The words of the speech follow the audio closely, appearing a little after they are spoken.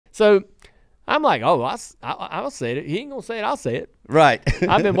So I'm like, oh, I'll say it. He ain't gonna say it. I'll say it. Right.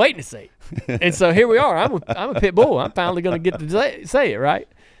 I've been waiting to say it. And so here we are. I'm a pit bull. I'm finally gonna get to say it, right?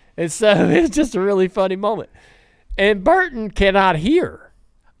 And so it's just a really funny moment. And Burton cannot hear.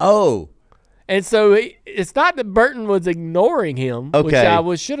 Oh. And so it's not that Burton was ignoring him, which Okay.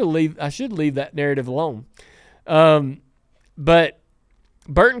 I should leave that narrative alone. But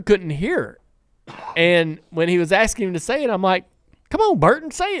Burton couldn't hear it. And when he was asking him to say it, I'm like, come on,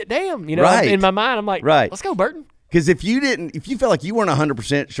 Burton, say it. Damn. You know, Right. in my mind, I'm like, Right. let's go, Burton. Because if you felt like you weren't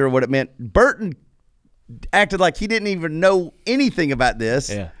 100% sure what it meant, Burton acted like he didn't even know anything about this.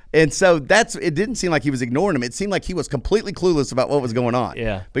 Yeah. And so it didn't seem like he was ignoring him. It seemed like he was completely clueless about what was going on.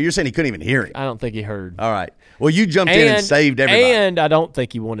 Yeah. But you're saying he couldn't even hear him. I don't think he heard. All right. Well, you jumped in and saved everybody. And I don't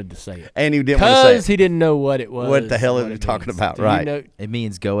think he wanted to say it. And he didn't want to say Because it. he didn't know what it was. What the hell are you it talking means. about? Do you Right. know- It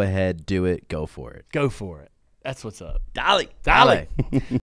means go ahead, do it, go for it. Go for it. That's what's up. Dolly. Dolly.